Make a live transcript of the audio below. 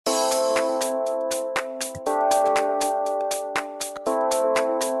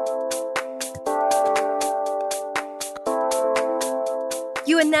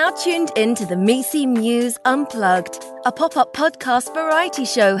are now tuned into the Misi Muse Unplugged, a pop-up podcast variety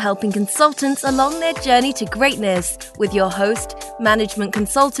show helping consultants along their journey to greatness with your host, management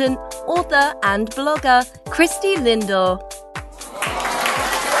consultant, author and blogger, Christy Lindor.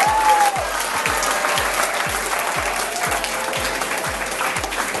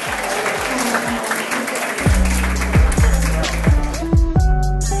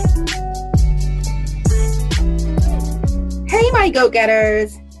 Hi,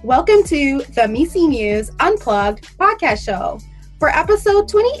 go-getters. Welcome to the Misi Muse Unplugged podcast show. For episode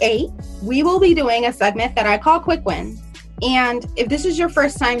 28, we will be doing a segment that I call Quick Wins. And if this is your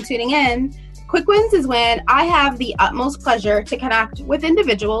first time tuning in, Quick Wins is when I have the utmost pleasure to connect with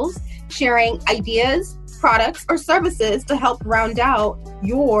individuals sharing ideas, products, or services to help round out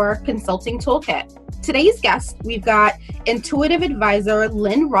your consulting toolkit. Today's guest, we've got Intuitive Advisor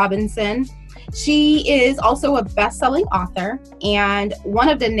Lynn Robinson. She is also a best-selling author and one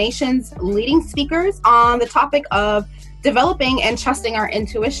of the nation's leading speakers on the topic of developing and trusting our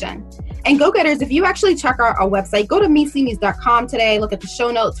intuition. And go-getters, if you actually check our website, go to misimuse.com today, look at the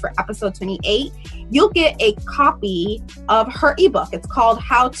show notes for episode 28, you'll get a copy of her ebook. It's called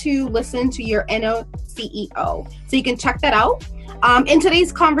How to Listen to Your Inner CEO. So you can check that out. In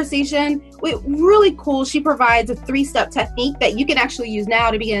today's conversation, really cool, she provides a 3-step technique that you can actually use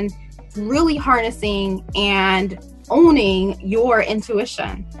now to begin really harnessing and owning your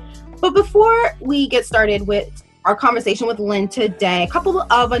intuition. But before we get started with our conversation with Lynn today, a couple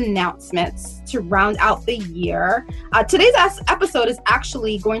of announcements to round out the year. Today's episode is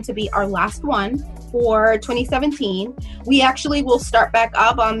actually going to be our last one for 2017. We actually will start back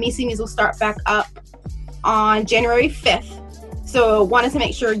up, Misi Muse will start back up on January 5th. So wanted to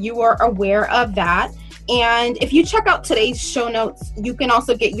make sure you are aware of that. And if you check out today's show notes, you can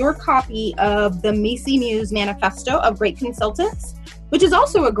also get your copy of the Misi Muse Manifesto of Great Consultants, which is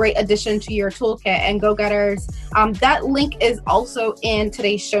also a great addition to your toolkit. And go-getters, that link is also in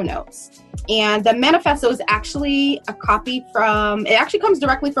today's show notes. And the manifesto is actually a copy it actually comes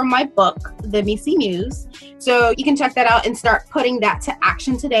directly from my book, The Misi Muse. So you can check that out and start putting that to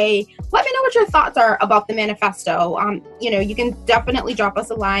action today. Let me know what your thoughts are about the manifesto. You can definitely drop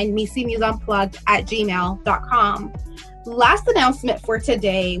us a line, misimuseunplugged@gmail.com. Last announcement for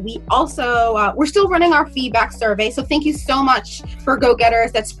today, we're still running our feedback survey. So thank you so much for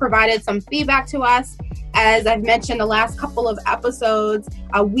go-getters that's provided some feedback to us. As I've mentioned the last couple of episodes,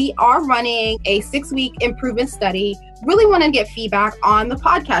 we are running a 6-week improvement study. Really want to get feedback on the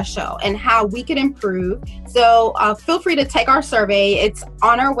podcast show and how we can improve. So feel free to take our survey. It's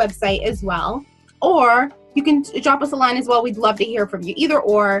on our website as well. Or you can drop us a line as well. We'd love to hear from you. Either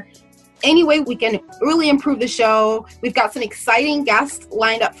or. Anyway, we can really improve the show. We've got some exciting guests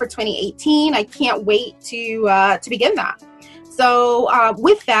lined up for 2018. I can't wait to begin that. So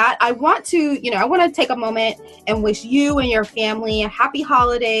with that, I want to take a moment and wish you and your family a happy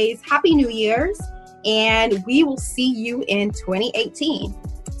holidays, happy New Year's, and we will see you in 2018.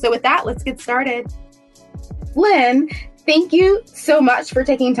 So with that, let's get started. Lynn, thank you so much for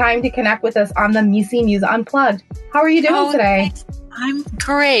taking time to connect with us on the Misi Muse Unplugged. How are you doing today? Thanks. I'm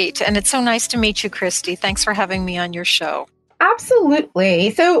great. And it's so nice to meet you, Christy. Thanks for having me on your show.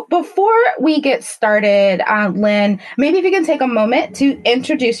 Absolutely. So before we get started, Lynn, maybe if you can take a moment to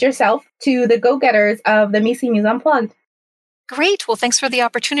introduce yourself to the go-getters of the Misi Muse Unplugged. Great. Well, thanks for the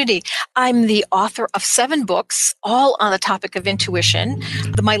opportunity. I'm the author of 7 books, all on the topic of intuition.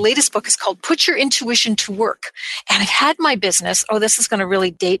 My latest book is called Put Your Intuition to Work. And I've had my business, this is going to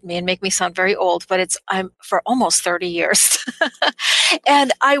really date me and make me sound very old, but I'm for almost 30 years.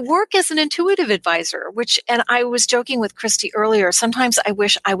 And I work as an intuitive advisor, and I was joking with Christy earlier, sometimes I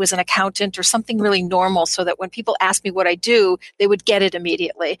wish I was an accountant or something really normal so that when people ask me what I do, they would get it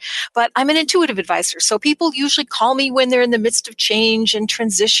immediately. But I'm an intuitive advisor. So people usually call me when they're in the midst of change and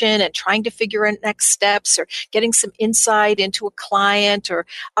transition and trying to figure out next steps or getting some insight into a client or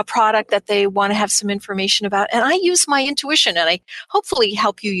a product that they want to have some information about. And I use my intuition, and I hopefully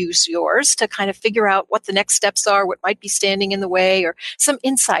help you use yours to kind of figure out what the next steps are, what might be standing in the way, or some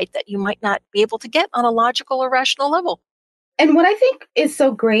insight that you might not be able to get on a logical or rational level. And what I think is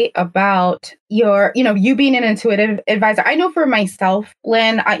so great about you being an intuitive advisor, I know for myself,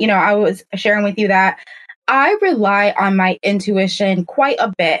 Lynn, I was sharing with you that I rely on my intuition quite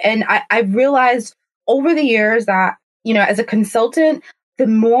a bit. And I've realized over the years that, as a consultant, the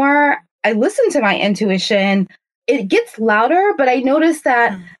more I listen to my intuition, it gets louder, but I notice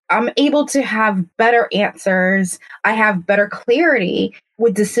that I'm able to have better answers. I have better clarity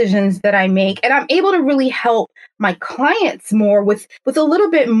with decisions that I make, and I'm able to really help my clients more with a little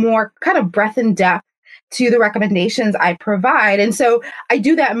bit more kind of breadth and depth to the recommendations I provide. And so I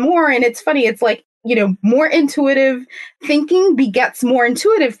do that more. And it's funny, it's like, more intuitive thinking begets more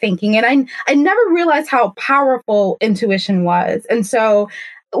intuitive thinking. And I never realized how powerful intuition was. And so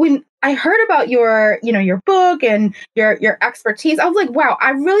when I heard about your book and your expertise, I was like, wow, I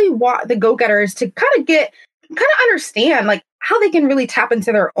really want the go-getters to kind of understand like how they can really tap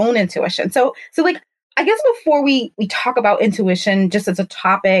into their own intuition. So like, I guess before we talk about intuition just as a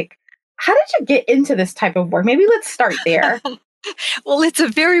topic, how did you get into this type of work? Maybe let's start there. Well, it's a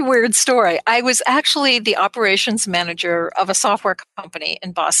very weird story. I was actually the operations manager of a software company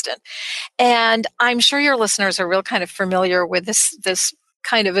in Boston. And I'm sure your listeners are real kind of familiar with this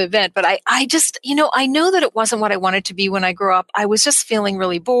kind of event, but I just, I know that it wasn't what I wanted to be when I grew up. I was just feeling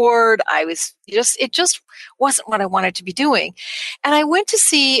really bored. It just wasn't what I wanted to be doing. And I went to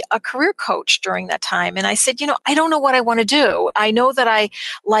see a career coach during that time. And I said, I don't know what I want to do. I know that I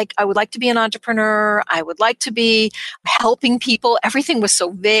would like to be an entrepreneur. I would like to be helping people. Everything was so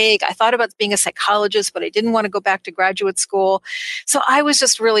vague. I thought about being a psychologist, but I didn't want to go back to graduate school. So I was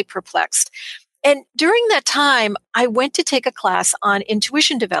just really perplexed. And during that time, I went to take a class on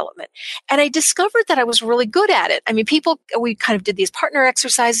intuition development, and I discovered that I was really good at it. I mean, we kind of did these partner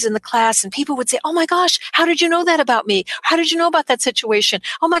exercises in the class, and people would say, "Oh my gosh, how did you know that about me? How did you know about that situation?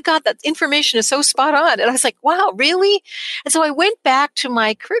 Oh my God, that information is so spot on." And I was like, "Wow, really?" And so I went back to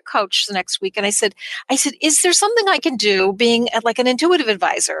my career coach the next week, and I said, "Is there something I can do being like an intuitive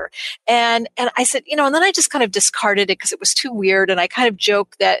advisor?" And I said, and then I just kind of discarded it because it was too weird, and I kind of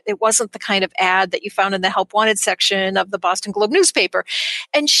joked that it wasn't the kind of ad that you found in the Help Wanted section of the Boston Globe newspaper.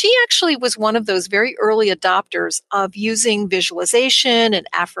 And she actually was one of those very early adopters of using visualization and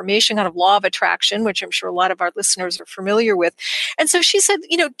affirmation, kind of law of attraction, which I'm sure a lot of our listeners are familiar with. And so she said,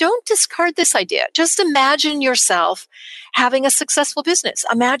 don't discard this idea. Just imagine yourself having a successful business.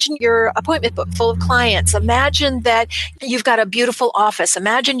 Imagine your appointment book full of clients. Imagine that you've got a beautiful office.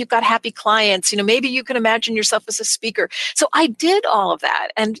 Imagine you've got happy clients. Maybe you can imagine yourself as a speaker. So I did all of that.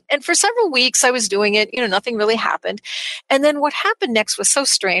 And for several weeks I was doing it, nothing really happened. And then what happened next was so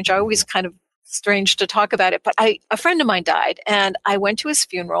strange. I always kind of strange to talk about it, but a friend of mine died, and I went to his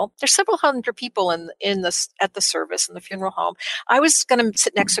funeral. There's several hundred people at the service in the funeral home. I was going to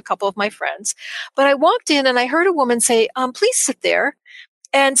sit next to a couple of my friends, but I walked in and I heard a woman say, "Please sit there."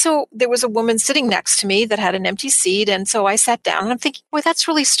 And so there was a woman sitting next to me that had an empty seat. And so I sat down, and I'm thinking, boy, that's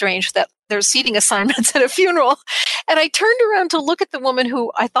really strange that there's seating assignments at a funeral. And I turned around to look at the woman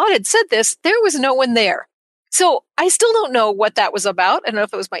who I thought had said this. There was no one there. So I still don't know what that was about. I don't know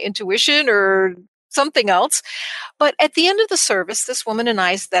if it was my intuition or something else. But at the end of the service, this woman and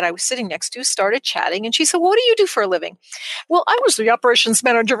I that I was sitting next to started chatting. And she said, "What do you do for a living?" Well, I was the operations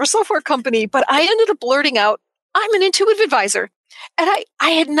manager of a software company, but I ended up blurting out, "I'm an intuitive advisor." And I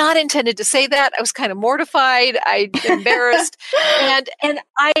had not intended to say that. I was kind of mortified. I embarrassed. and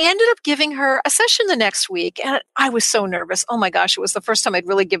I ended up giving her a session the next week. And I was so nervous. Oh my gosh, it was the first time I'd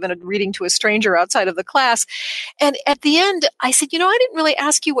really given a reading to a stranger outside of the class. And at the end, I said, "I didn't really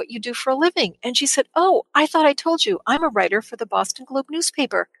ask you what you do for a living." And she said, "Oh, I thought I told you. I'm a writer for the Boston Globe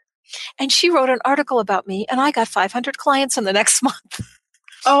newspaper." And she wrote an article about me, and I got 500 clients in the next month.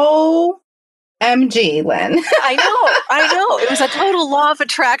 OMG, Lynn. I know. It was a total law of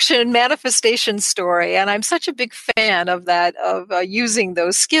attraction manifestation story. And I'm such a big fan of that, of using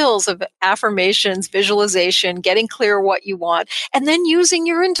those skills of affirmations, visualization, getting clear what you want, and then using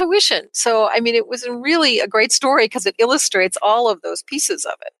your intuition. So, I mean, it was really a great story because it illustrates all of those pieces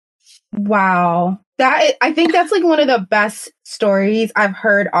of it. Wow. I think that's like one of the best stories I've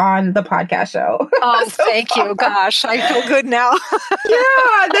heard on the podcast show. Oh, so thank far. You. Gosh, I feel good now.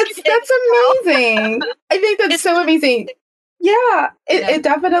 Yeah, that's amazing. I think that's so amazing. Yeah, it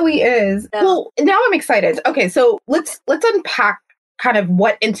definitely is. Yeah. Well, now I'm excited. Okay, so let's unpack kind of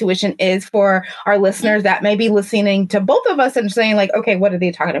what intuition is for our listeners that may be listening to both of us and saying like, okay, what are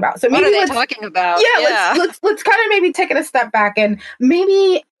they talking about? So maybe what are they talking about? Yeah, let's kind of maybe take it a step back and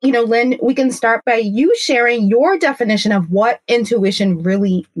maybe, Lynn, we can start by you sharing your definition of what intuition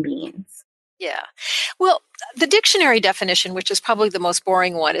really means. Yeah. Well, the dictionary definition, which is probably the most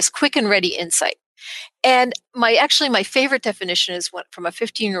boring one, is quick and ready insight. And my favorite definition is from a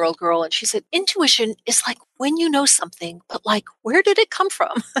 15-year-old girl. And she said, intuition is like when you know something, but like, where did it come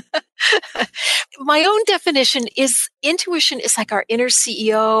from? My own definition is intuition is like our inner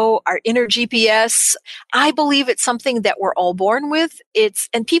CEO, our inner GPS. I believe it's something that we're all born with.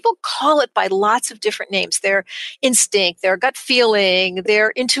 And people call it by lots of different names. Their instinct, their gut feeling,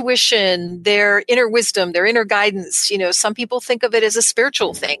 their intuition, their inner wisdom, their inner guidance. Some people think of it as a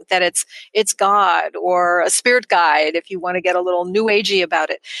spiritual thing, that it's God God or a spirit guide if you want to get a little new agey about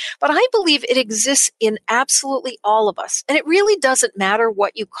it. But I believe it exists in absolutely all of us. And it really doesn't matter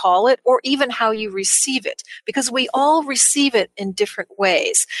what you call it or even how you receive it, because we all receive it in different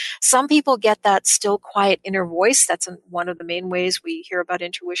ways. Some people get that still quiet inner voice. That's one of the main ways we hear about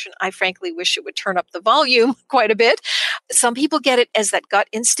intuition. I frankly wish it would turn up the volume quite a bit. Some people get it as that gut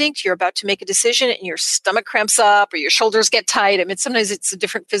instinct. You're about to make a decision and your stomach cramps up or your shoulders get tight. I mean, sometimes it's a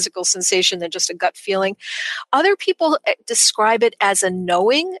different physical sensation than just a gut feeling. Other people describe it as a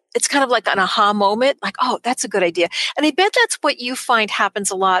knowing. It's kind of like an aha moment, like, oh, that's a good idea. And I bet that's what you find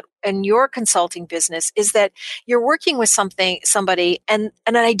happens a lot in your consulting business, is that you're working with somebody and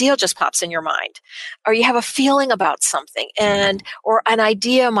an idea just pops in your mind, or you have a feeling about something or an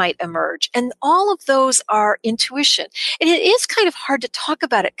idea might emerge. And all of those are intuition. And it is kind of hard to talk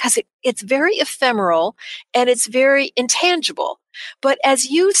about it because it's very ephemeral and it's very intangible. But as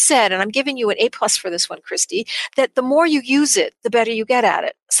you said, and I'm giving you an A+ for this one, Christy, that the more you use it, the better you get at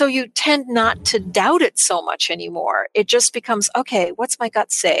it. So you tend not to doubt it so much anymore. It just becomes, okay, what's my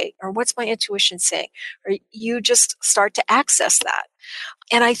gut say? Or what's my intuition saying? Or you just start to access that.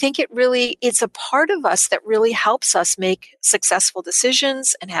 And I think it's a part of us that really helps us make successful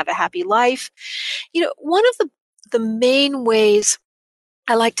decisions and have a happy life. One of the main ways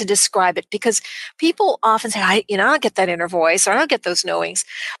I like to describe it, because people often say, I don't get that inner voice, or I don't get those knowings.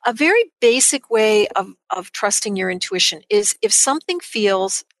 A very basic way of trusting your intuition is if something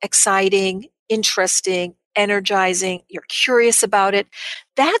feels exciting, interesting, energizing, you're curious about it,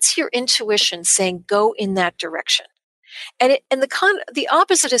 that's your intuition saying, go in that direction. And the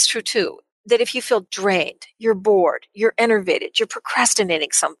opposite is true too. That if you feel drained, you're bored, you're enervated, you're procrastinating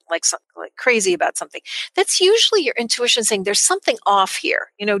like crazy about something, that's usually your intuition saying there's something off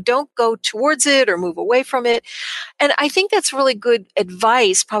here. Don't go towards it or move away from it. And I think that's really good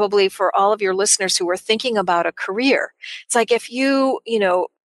advice probably for all of your listeners who are thinking about a career. It's like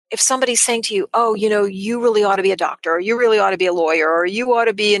if somebody's saying to you, oh, you really ought to be a doctor, or you really ought to be a lawyer, or you ought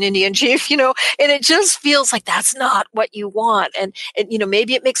to be an Indian chief, and it just feels like that's not what you want. And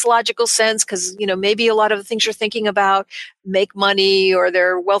maybe it makes logical sense because, maybe a lot of the things you're thinking about make money or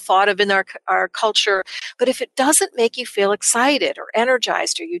they're well thought of in our culture. But if it doesn't make you feel excited or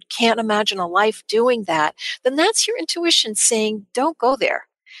energized, or you can't imagine a life doing that, then that's your intuition saying, don't go there.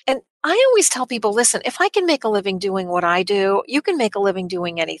 And I always tell people, listen, if I can make a living doing what I do, you can make a living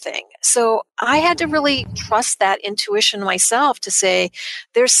doing anything. So I had to really trust that intuition myself to say,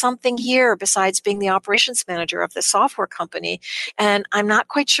 there's something here besides being the operations manager of the software company. And I'm not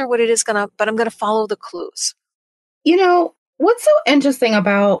quite sure what it is but I'm going to follow the clues. What's so interesting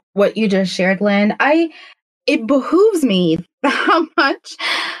about what you just shared, Lynn, it behooves me how much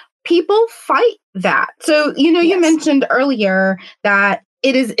people fight that. So, Yes. You mentioned earlier that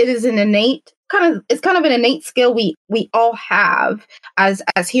it is an innate it's kind of an innate skill we all have as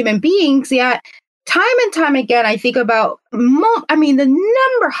human beings. Yet time and time again, I think about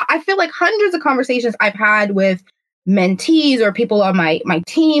I feel like hundreds of conversations I've had with mentees or people on my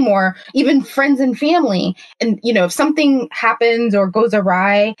team, or even friends and family. And, if something happens or goes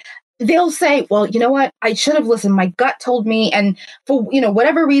awry, they'll say, well, you know what? I should have listened. My gut told me. And for,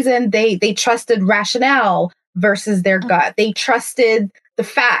 whatever reason, they trusted rationale versus their gut. They trusted the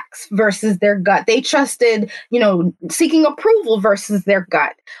facts versus their gut. They trusted, seeking approval versus their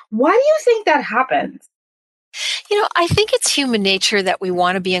gut. Why do you think that happens? I think it's human nature that we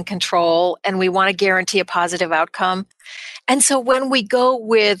want to be in control and we want to guarantee a positive outcome. And so when we go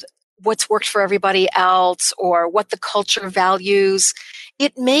with what's worked for everybody else or what the culture values,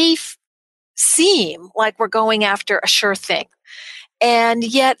 it may seem like we're going after a sure thing. And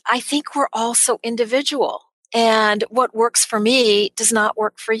yet I think we're also individual. And what works for me does not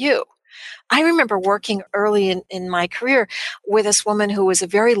work for you. I remember working early in my career with this woman who was a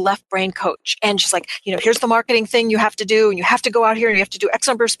very left brain coach. And she's like, here's the marketing thing you have to do. And you have to go out here and you have to do X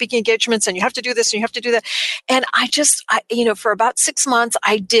number of speaking engagements and you have to do this and you have to do that. And I for about 6 months,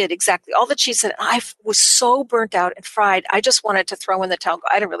 I did exactly all that she said. I was so burnt out and fried. I just wanted to throw in the towel and go,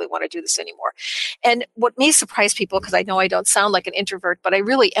 I don't really want to do this anymore. And what may surprise people, because I know I don't sound like an introvert, but I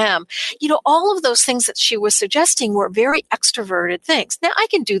really am, all of those things that she was suggesting were very extroverted things. Now I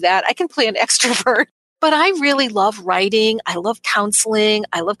can do that. I can play an extrovert, but I really love writing. I love counseling.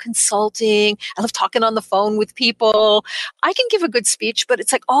 I love consulting. I love talking on the phone with people. I can give a good speech, but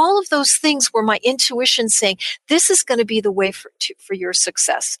it's like all of those things were my intuition saying, this is going to be the way for your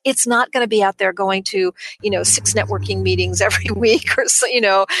success. It's not going to be out there going to, 6 networking meetings every week or,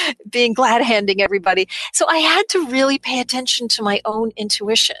 being glad handing everybody. So I had to really pay attention to my own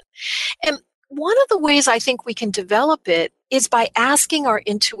intuition. And one of the ways I think we can develop it is by asking our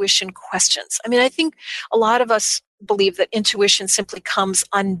intuition questions. I mean, I think a lot of us believe that intuition simply comes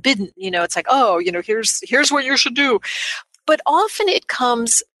unbidden. It's like, oh, here's what you should do. But often it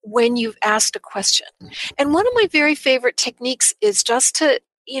comes when you've asked a question. And one of my very favorite techniques is just to,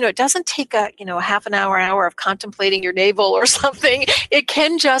 it doesn't take a half an hour of contemplating your navel or something. It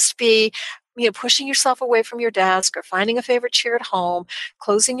can just be, pushing yourself away from your desk or finding a favorite chair at home,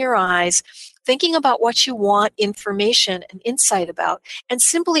 closing your eyes, thinking about what you want information and insight about, and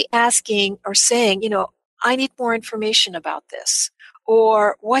simply asking or saying, I need more information about this,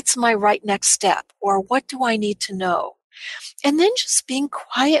 or what's my right next step, or what do I need to know? And then just being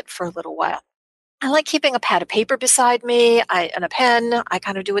quiet for a little while. I like keeping a pad of paper beside me and a pen. I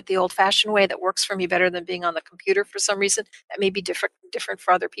kind of do it the old-fashioned way that works for me better than being on the computer for some reason. That may be different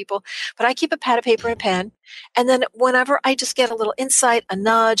for other people. But I keep a pad of paper and a pen. And then whenever I just get a little insight, a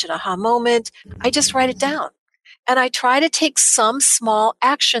nudge, an aha moment, I just write it down. And I try to take some small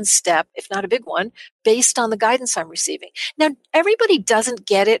action step, if not a big one, based on the guidance I'm receiving. Now, everybody doesn't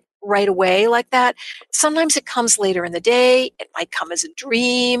get it right away like that. Sometimes it comes later in the day. It might come as a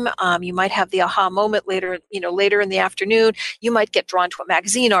dream. You might have the aha moment later in the afternoon. You might get drawn to a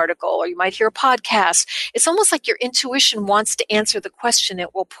magazine article, or you might hear a podcast. It's almost like your intuition wants to answer the question.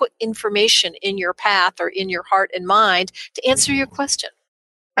 It will put information in your path or in your heart and mind to answer your question.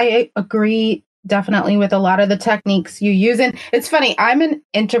 I agree definitely with a lot of the techniques you use. And it's funny, I'm an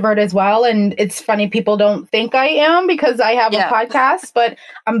introvert as well. And it's funny, people don't think I am because I have a podcast, but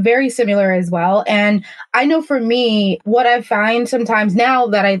I'm very similar as well. And I know for me, what I find sometimes now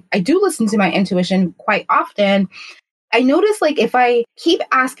that I do listen to my intuition quite often, I notice like if I keep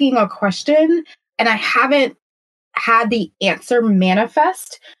asking a question and I haven't had the answer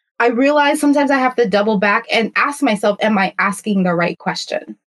manifest, I realize sometimes I have to double back and ask myself, am I asking the right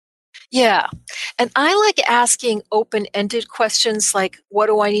question? Yeah. And I like asking open-ended questions like, what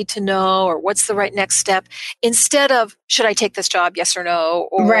do I need to know? Or what's the right next step? Instead of, should I take this job? Yes or no?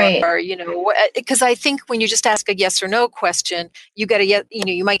 Or because I think when you just ask a yes or no question, you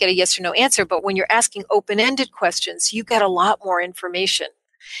might get a yes or no answer. But when you're asking open-ended questions, you get a lot more information.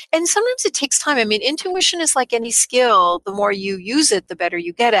 And sometimes it takes time. I mean, intuition is like any skill. The more you use it, the better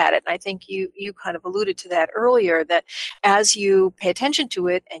you get at it. And I think you kind of alluded to that earlier, that as you pay attention to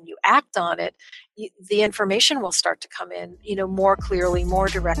it and you act on it, the information will start to come in, more clearly, more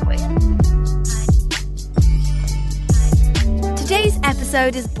directly. Today's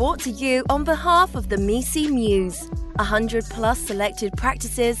episode is brought to you on behalf of the Misi Muse, 100 plus selected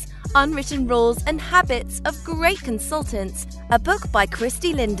practices, unwritten rules and habits of great consultants, a book by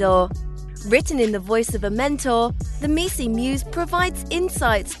Christy Lindor. Written in the voice of a mentor, the Misi Muse provides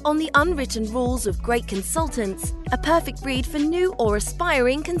insights on the unwritten rules of great consultants, a perfect read for new or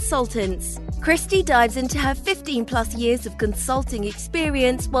aspiring consultants. Christy dives into her 15 plus years of consulting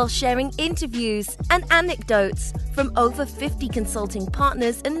experience while sharing interviews and anecdotes from over 50 consulting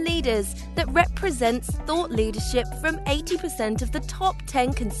partners and leaders that represents thought leadership from 80% of the top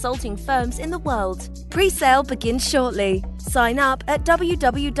 10 consulting firms in the world. Pre-sale begins shortly. Sign up at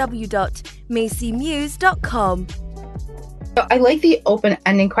www.misimuse.com. I like the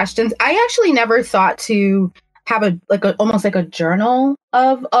open-ending questions. I actually never thought to have almost like a journal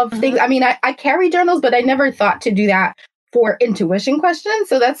of things. I mean, I carry journals, but I never thought to do that for intuition questions.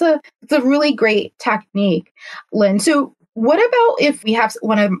 So it's a really great technique, Lynn. So what about if we have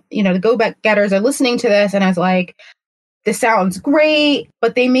one of, the go-getters are listening to this and I was like, this sounds great,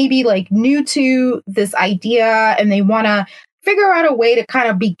 but they may be like new to this idea and they want to figure out a way to kind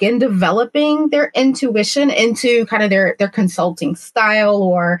of begin developing their intuition into kind of their consulting style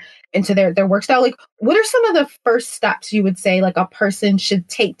or into their work style. Like, what are some of the first steps you would say like a person should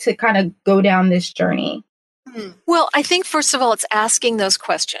take to kind of go down this journey? Well, I think first of all, it's asking those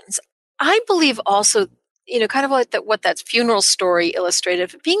questions. I believe also, kind of like what that funeral story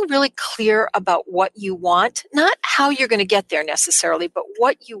illustrated, being really clear about what you want, not how you're going to get there necessarily, but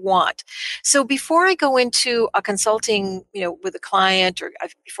what you want. So before I go into a consulting, with a client or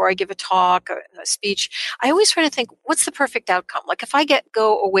before I give a talk or a speech, I always try to think, what's the perfect outcome? Like if I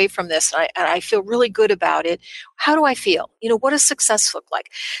go away from this and I feel really good about it, how do I feel? What does success look like?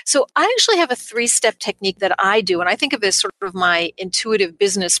 So I actually have a 3-step technique that I do, and I think of it as sort of my intuitive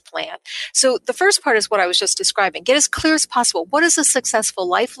business plan. So the first part is what I was just describing. Get as clear as possible. What does a successful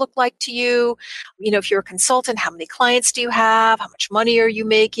life look like to you? If you're a consultant, how many clients do you have? How much money are you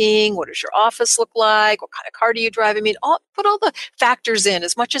making? What does your office look like? What kind of car do you drive? Put all the factors in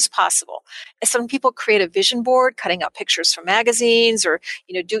as much as possible. Some people create a vision board, cutting out pictures from magazines, or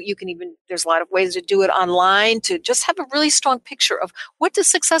there's a lot of ways to do it online to just have a really strong picture of what does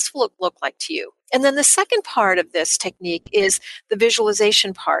successful look like to you. And then the second part of this technique is the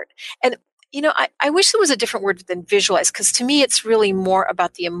visualization part. And I wish there was a different word than visualize, because to me, it's really more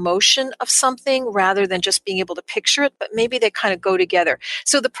about the emotion of something rather than just being able to picture it, but maybe they kind of go together.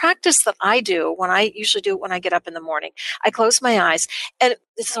 So the practice that I do when I get up in the morning, I close my eyes, and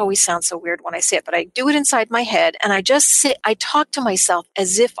this always sounds so weird when I say it, but I do it inside my head, and I talk to myself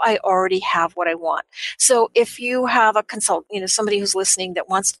as if I already have what I want. So if you have a somebody who's listening that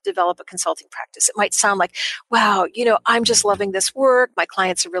wants to develop a consulting practice, it might sound like, wow, I'm just loving this work. My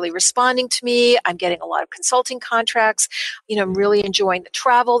clients are really responding to me. I'm getting a lot of consulting contracts. I'm really enjoying the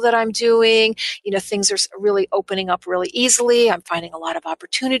travel that I'm doing. Things are really opening up really easily. I'm finding a lot of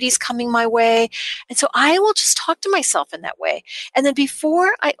opportunities coming my way. And so I will just talk to myself in that way. And then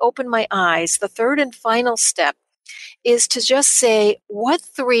before I open my eyes, the third and final step is to just say, what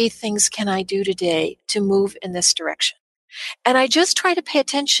 3 things can I do today to move in this direction? And I just try to pay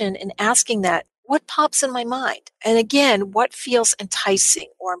attention in asking that, what pops in my mind? And again, what feels enticing,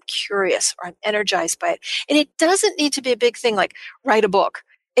 or I'm curious, or I'm energized by it? And it doesn't need to be a big thing like write a book.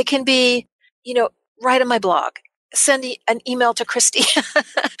 It can be, write on my blog, send an email to Christy.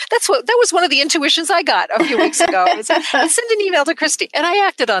 That was one of the intuitions I got a few weeks ago. I send an email to Christy, and I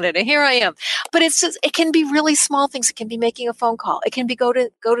acted on it, and here I am. But it can be really small things. It can be making a phone call. It can be go to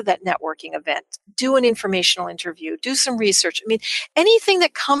that networking event, do an informational interview, do some research. Anything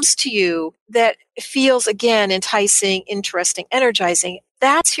that comes to you that feels, again, enticing, interesting, energizing,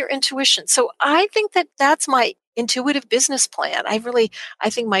 that's your intuition. So I think that's my intuitive business plan. I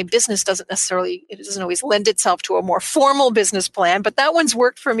think my business doesn't always lend itself to a more formal business plan, but that one's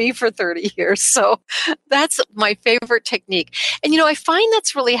worked for me for 30 years. So that's my favorite technique. And, I find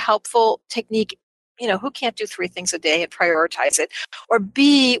that's really helpful technique. Who can't do 3 things a day and prioritize it? Or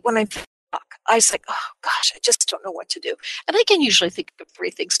B, when I'm stuck, I was like, oh gosh, I just don't know what to do. And I can usually think of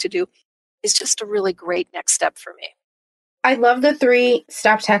 3 things to do. Is just a really great next step for me. I love the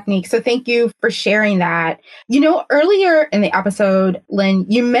 3-step technique. So thank you for sharing that. Earlier in the episode, Lynn,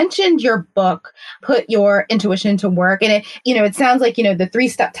 you mentioned your book, Put Your Intuition to Work. And it sounds like, the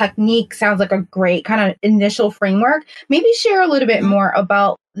 3-step technique sounds like a great kind of initial framework. Maybe share a little bit more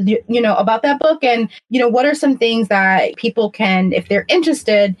about that book, and, what are some things that people can, if they're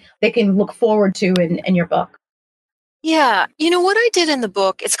interested, they can look forward to in your book. Yeah. What I did in the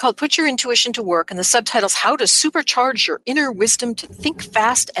book, it's called Put Your Intuition to Work, and the subtitle's How to Supercharge Your Inner Wisdom to Think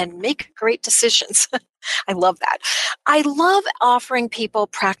Fast and Make Great Decisions. I love that. I love offering people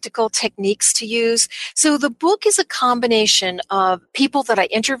practical techniques to use. So the book is a combination of people that I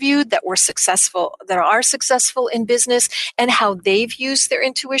interviewed that are successful in business, and how they've used their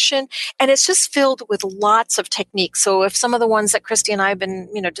intuition. And it's just filled with lots of techniques. So if some of the ones that Christy and I have been,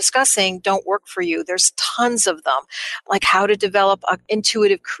 discussing don't work for you, there's tons of them, like how to develop an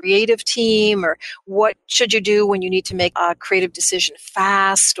intuitive creative team, or what should you do when you need to make a creative decision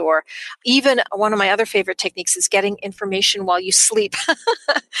fast, or even one of my other favorite techniques is getting information while you sleep.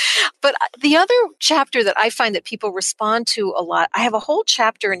 But the other chapter that I find that people respond to a lot, I have a whole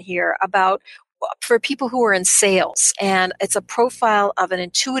chapter in here about for people who are in sales, and it's a profile of an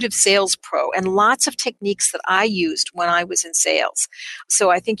intuitive sales pro, and lots of techniques that I used when I was in sales. So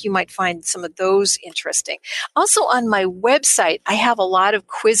I think you might find some of those interesting. Also on my website, I have a lot of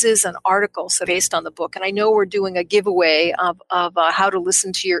quizzes and articles that are based on the book, and I know we're doing a giveaway of how to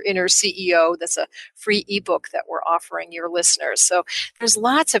listen to your inner CEO. That's a free ebook that we're offering your listeners. So there's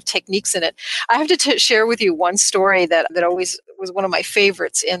lots of techniques in it. I have to share with you one story that always was one of my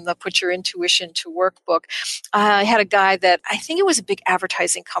favorites in the Put Your Intuition to Work book. I had a guy that I think it was a big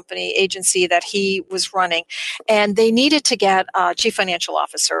advertising company agency that he was running, and they needed to get a chief financial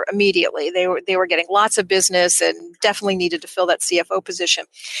officer immediately. They were getting lots of business and definitely needed to fill that CFO position.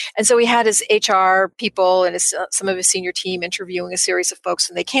 And so he had his HR people and some of his senior team interviewing a series of folks,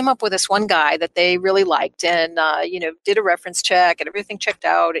 and they came up with this one guy that they really liked, and did a reference check and everything checked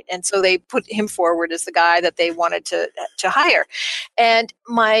out, and so they put him forward as the guy that they wanted to hire. And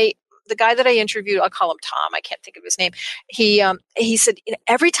the guy that I interviewed, I'll call him Tom, I can't think of his name. He said,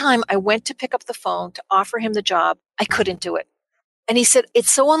 every time I went to pick up the phone to offer him the job, I couldn't do it. And he said,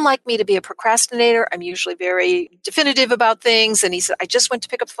 it's so unlike me to be a procrastinator. I'm usually very definitive about things. And he said, I just went to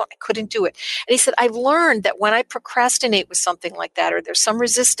pick up the phone. I couldn't do it. And he said, I've learned that when I procrastinate with something like that, or there's some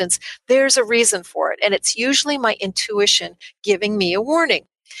resistance, there's a reason for it. And it's usually my intuition giving me a warning.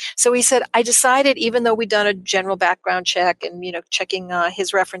 So he said, I decided, even though we'd done a general background check and, checking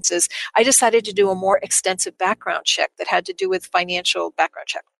his references, I decided to do a more extensive background check that had to do with financial background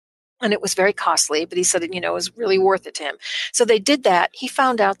check. And it was very costly, but he said, it was really worth it to him. So they did that. He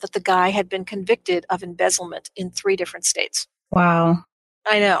found out that the guy had been convicted of embezzlement in 3 different states. Wow.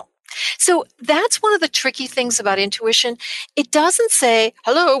 I know. So that's one of the tricky things about intuition. It doesn't say,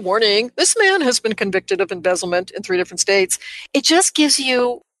 hello, warning, this man has been convicted of embezzlement in 3 different states. It just gives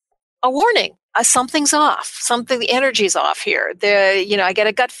you a warning. Something's off. The energy's off here. I get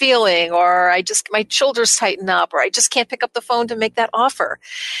a gut feeling, or my shoulders tighten up, or I just can't pick up the phone to make that offer.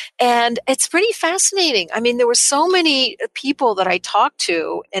 And it's pretty fascinating. I mean, there were so many people that I talked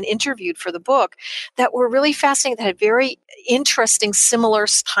to and interviewed for the book that were really fascinating, that had very interesting, similar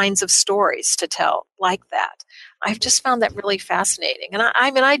kinds of stories to tell like that. I've just found that really fascinating. And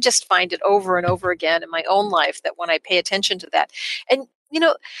I just find it over and over again in my own life, that when I pay attention to that, and,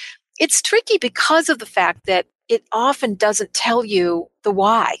 it's tricky because of the fact that it often doesn't tell you the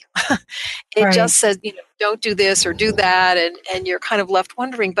why. It Right. just says, don't do this or do that. And you're kind of left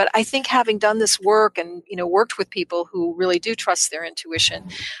wondering. But I think, having done this work and, worked with people who really do trust their intuition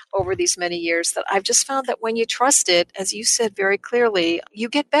over these many years, that I've just found that when you trust it, as you said very clearly, you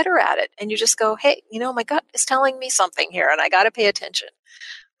get better at it. And you just go, hey, my gut is telling me something here, and I got to pay attention.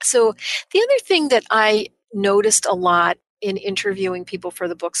 So the other thing that I noticed a lot in interviewing people for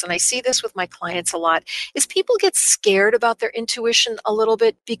the books, and I see this with my clients a lot, is people get scared about their intuition a little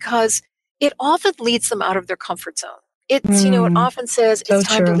bit because it often leads them out of their comfort zone. It's, it often says So it's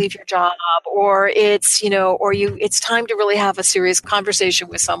time to true. leave your job, or it's, it's time to really have a serious conversation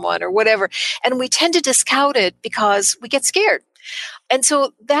with someone, or whatever. And we tend to discount it because we get scared. And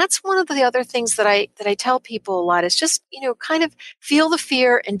so that's one of the other things that I tell people a lot, is just, kind of feel the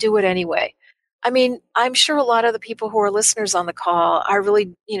fear and do it anyway. I mean, I'm sure a lot of the people who are listeners on the call are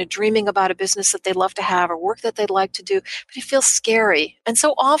really, dreaming about a business that they'd love to have, or work that they'd like to do, but it feels scary. And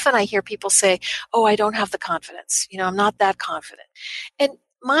so often I hear people say, oh, I don't have the confidence. I'm not that confident. And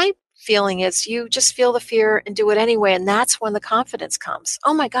my feeling is, you just feel the fear and do it anyway. And that's when the confidence comes.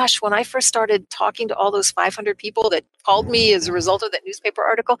 Oh my gosh, when I first started talking to all those 500 people that called me as a result of that newspaper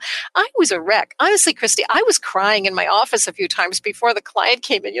article, I was a wreck. Honestly, Christy, I was crying in my office a few times before the client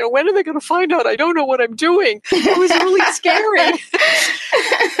came in. When are they going to find out? I don't know what I'm doing. It was really scary.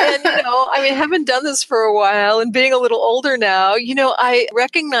 And, having done this for a while and being a little older now, I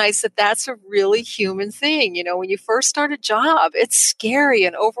recognize that that's a really human thing. When you first start a job, it's scary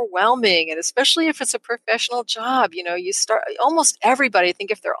and overwhelming. And especially if it's a professional job, you start, almost everybody, I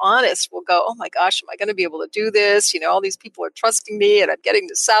think, if they're honest, will go, oh my gosh, am I going to be able to do this? All these people are trusting me, and I'm getting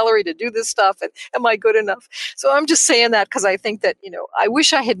the salary to do this stuff. And am I good enough? So I'm just saying that because I think that, I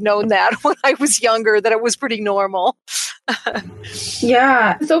wish I had known that when I was younger, that it was pretty normal.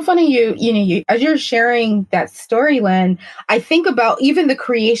 Yeah. It's so funny you as you're sharing that story, Lynn, I think about even the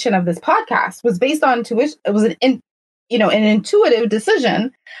creation of this podcast was based on intuition. It was an intuitive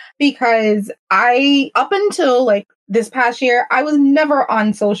decision, because up until like this past year, I was never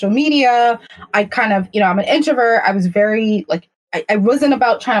on social media. I kind of, I'm an introvert. I was very I wasn't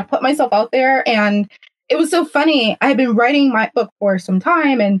about trying to put myself out there. And it was so funny. I had been writing my book for some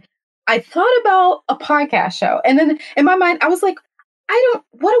time, and I thought about a podcast show. And then in my mind, I was like,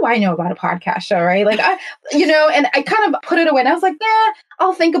 what do I know about a podcast show? Right. And I kind of put it away, and I was like,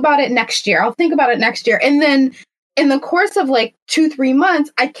 I'll think about it next year. And then in the course of like 2-3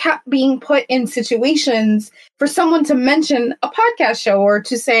 months, I kept being put in situations for someone to mention a podcast show, or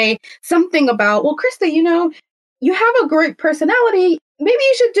to say something about, well, Krista, you have a great personality. Maybe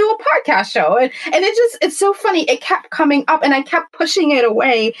you should do a podcast show. And it's so funny. It kept coming up, and I kept pushing it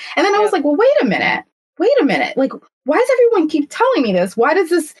away. And then I was like, well, wait a minute. Like, why does everyone keep telling me this? Why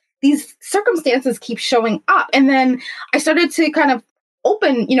does these circumstances keep showing up? And then I started to kind of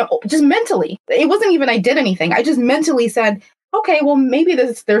open, just mentally. It wasn't even I did anything. I just mentally said, okay, well, maybe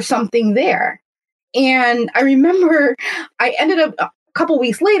there's something there. And I remember I ended up, a couple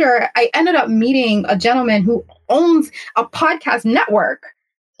weeks later, I ended up meeting a gentleman who owns a podcast network.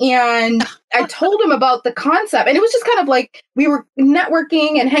 And I told him about the concept, and it was just kind of like we were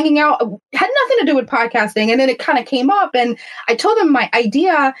networking and hanging out. It had nothing to do with podcasting. And then it kind of came up, and I told him my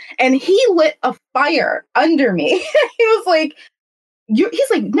idea, and he lit a fire under me. He was like,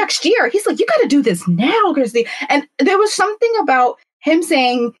 he's like, next year, he's like, you got to do this now, Christy. And there was something about him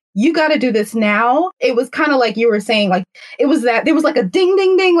saying, you got to do this now. It was kind of like you were saying, like, it was that there was like a ding,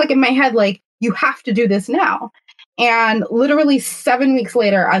 ding, ding, like in my head, like, you have to do this now. And literally 7 weeks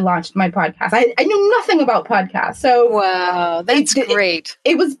later, I launched my podcast. I knew nothing about podcasts. So wow, that's great.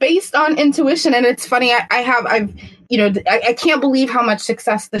 It was based on intuition. And it's funny, I can't believe how much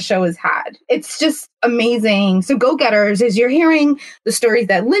success the show has had. It's just amazing. So go-getters, as you're hearing the stories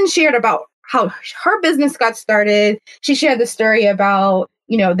that Lynn shared about how her business got started. She shared the story about,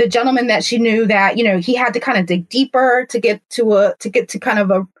 the gentleman that she knew that, he had to kind of dig deeper to get to kind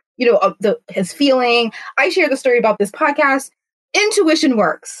of a, his feeling. I share the story about this podcast. Intuition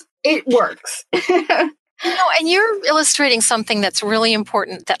works. It works. And you're illustrating something that's really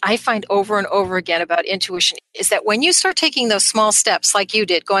important that I find over and over again about intuition is that when you start taking those small steps like you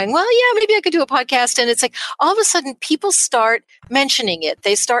did, going, well, yeah, maybe I could do a podcast. And it's like all of a sudden people start mentioning it.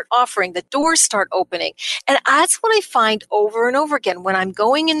 They start offering, the doors start opening. And that's what I find over and over again when I'm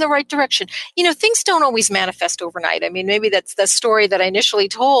going in the right direction. Things don't always manifest overnight. I mean, maybe that's the story that I initially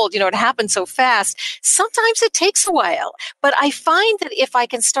told, it happened so fast. Sometimes it takes a while, but I find that if I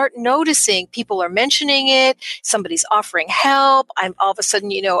can start noticing people are mentioning it, somebody's offering help, I'm all of a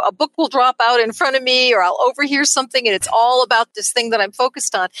sudden, a book will drop out in front of me or I'll overhear something and it's all about this thing that I'm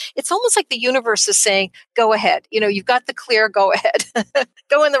focused on. It's almost like the universe is saying, go ahead. You've got the clear, go ahead.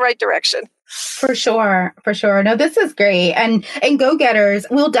 Go in the right direction. For sure. No, this is great. And go-getters,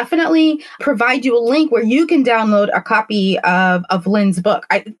 we'll definitely provide you a link where you can download a copy of Lynn's book.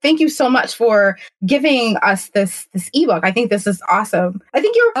 I thank you so much for giving us this ebook. I think this is awesome. I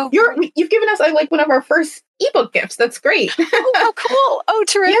think you've given us like one of our first ebook gifts. That's great. Oh, cool. Oh,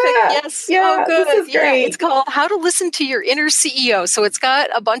 terrific. Yeah, yes. Yeah, oh, good. This is great. It's called How to Listen to Your Inner CEO. So it's got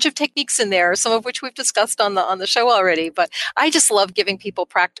a bunch of techniques in there, some of which we've discussed on the show already. But I just love giving people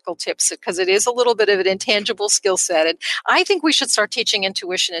practical tips because it is a little bit of an intangible skill set. And I think we should start teaching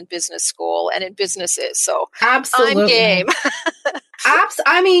intuition in business school and in businesses. So absolutely. I'm game.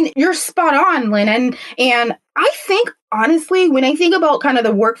 I mean, you're spot on, Lynn. And I think, honestly, when I think about kind of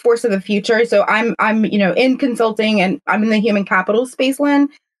the workforce of the future, so I'm in consulting and I'm in the human capital space, Lynn,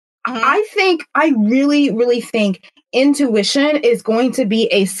 I really, really think intuition is going to be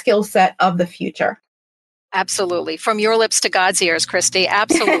a skill set of the future. Absolutely. From your lips to God's ears, Christy.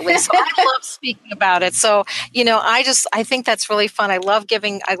 Absolutely. So I love speaking about it. So, I think that's really fun. I love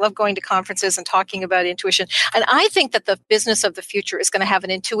going to conferences and talking about intuition. And I think that the business of the future is going to have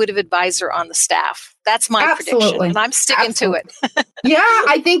an intuitive advisor on the staff. That's my prediction. And I'm sticking to it. Yeah,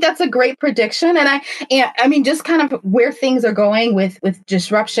 I think that's a great prediction. And I mean, just kind of where things are going with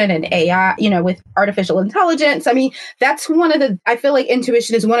disruption and AI, with artificial intelligence. I mean, that's I feel like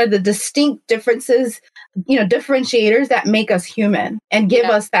intuition is one of the distinct differences, differentiators that make us human and give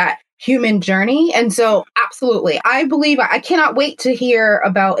us that human journey. And so absolutely, I believe I cannot wait to hear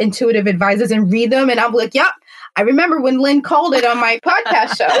about intuitive advisors and read them. And I'm like, yep. I remember when Lynn called it on my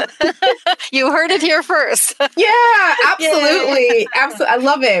podcast show. You heard it here first. Yeah, absolutely. Absolutely. I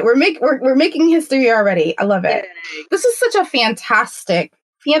love it. We're making history already. I love it. Yay. This is such a fantastic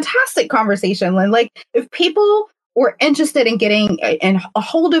conversation, Lynn. Like, if people were interested in getting a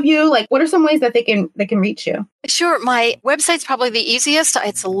hold of you, like, what are some ways that they can reach you? Sure. My website's probably the easiest.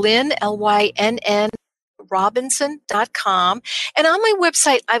 It's Lynn, Lynn, Robinson.com. And on my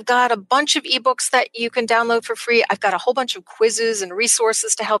website, I've got a bunch of ebooks that you can download for free. I've got a whole bunch of quizzes and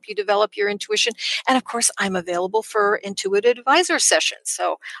resources to help you develop your intuition. And of course, I'm available for Intuitive Advisor sessions.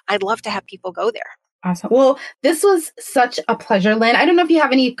 So I'd love to have people go there. Awesome. Well, this was such a pleasure, Lynn. I don't know if you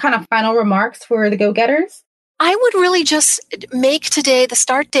have any kind of final remarks for the go-getters. I would really just make today the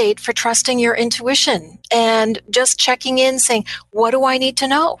start date for trusting your intuition and just checking in, saying, what do I need to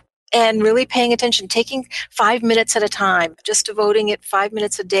know? And really paying attention, taking 5 minutes at a time, just devoting it 5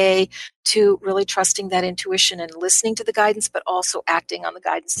 minutes a day to really trusting that intuition and listening to the guidance, but also acting on the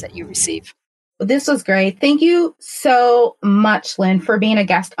guidance that you receive. This was great. Thank you so much, Lynn, for being a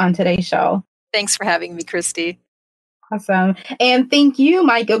guest on today's show. Thanks for having me, Christy. Awesome. And thank you,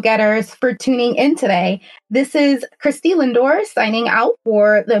 my go-getters, for tuning in today. This is Christy Lindor signing out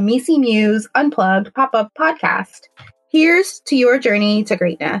for the Misi Muse Unplugged pop-up podcast. Here's to your journey to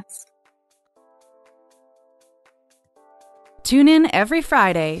greatness. Tune in every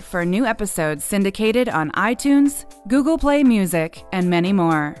Friday for new episodes syndicated on iTunes, Google Play Music, and many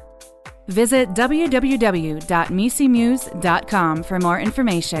more. Visit www.misimuse.com for more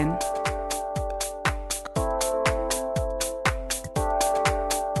information.